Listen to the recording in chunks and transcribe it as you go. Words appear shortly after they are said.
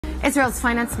Israel's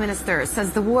finance minister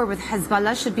says the war with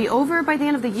Hezbollah should be over by the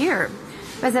end of the year.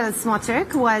 Bezalel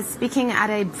Smotrich was speaking at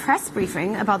a press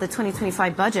briefing about the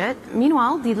 2025 budget.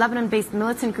 Meanwhile, the Lebanon-based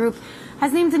militant group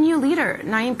has named a new leader.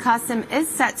 Naim Qasem is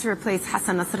set to replace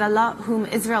Hassan Nasrallah, whom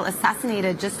Israel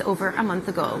assassinated just over a month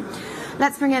ago.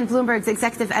 Let's bring in Bloomberg's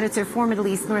executive editor for Middle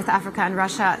East, North Africa and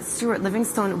Russia, Stuart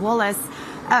Livingstone-Wallace.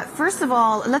 First of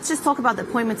all, let's just talk about the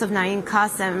appointment of Naim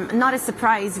Qasem. Not a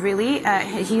surprise, really.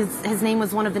 His name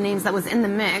was one of the names that was in the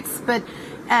mix. But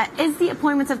is the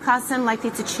appointment of Qasem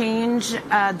likely to change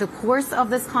the course of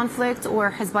this conflict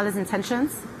or Hezbollah's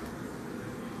intentions?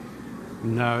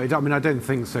 No, I don't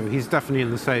think so. He's definitely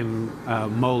in the same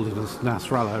mould as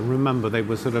Nasrallah. And remember, they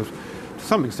were sort of, to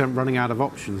some extent, running out of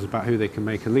options about who they can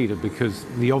make a leader, because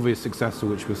the obvious successor,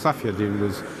 which was Safieddin,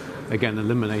 was again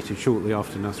eliminated shortly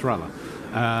after Nasrallah.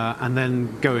 And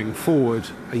then going forward,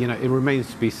 it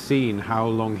remains to be seen how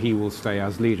long he will stay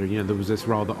as leader. There was this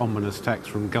rather ominous text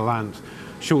from Gallant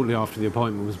shortly after the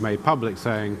appointment was made public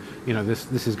saying,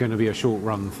 this is going to be a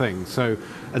short-run thing. So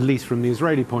at least from the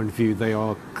Israeli point of view, they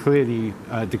are clearly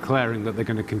declaring that they're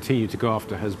going to continue to go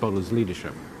after Hezbollah's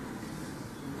leadership.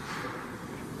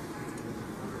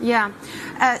 Yeah.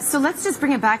 So let's just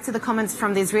bring it back to the comments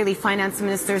from the Israeli finance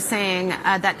minister saying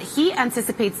that he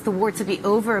anticipates the war to be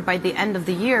over by the end of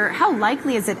the year. How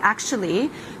likely is it actually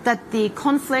that the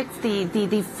conflict,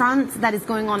 the front that is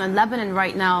going on in Lebanon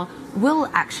right now will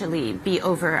actually be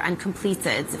over and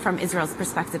completed from Israel's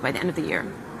perspective by the end of the year?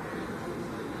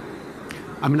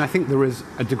 I think there is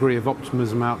a degree of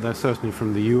optimism out there, certainly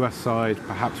from the US side,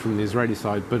 perhaps from the Israeli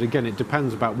side. But again, it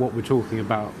depends about what we're talking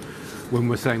about when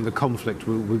we're saying the conflict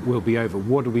will be over.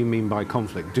 What do we mean by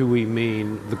conflict? Do we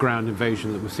mean the ground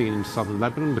invasion that we're seeing in southern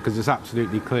Lebanon? Because it's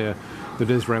absolutely clear that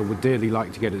Israel would dearly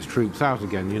like to get its troops out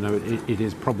again. It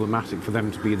is problematic for them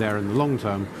to be there in the long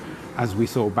term, as we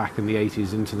saw back in the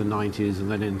 80s, into the 90s, and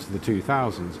then into the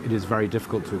 2000s. It is very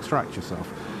difficult to extract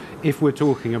yourself. If we're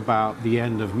talking about the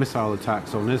end of missile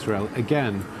attacks on Israel,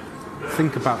 again,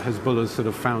 think about Hezbollah's sort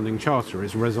of founding charter.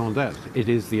 It's raison d'etre. It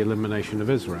is the elimination of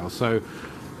Israel. So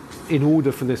in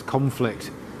order for this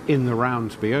conflict in the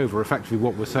round to be over, effectively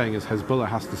what we're saying is Hezbollah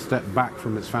has to step back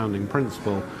from its founding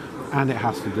principle, and it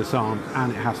has to disarm,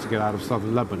 and it has to get out of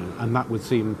southern Lebanon. And that would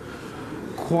seem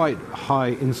quite high,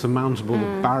 insurmountable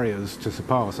barriers to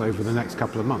surpass over the next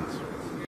couple of months.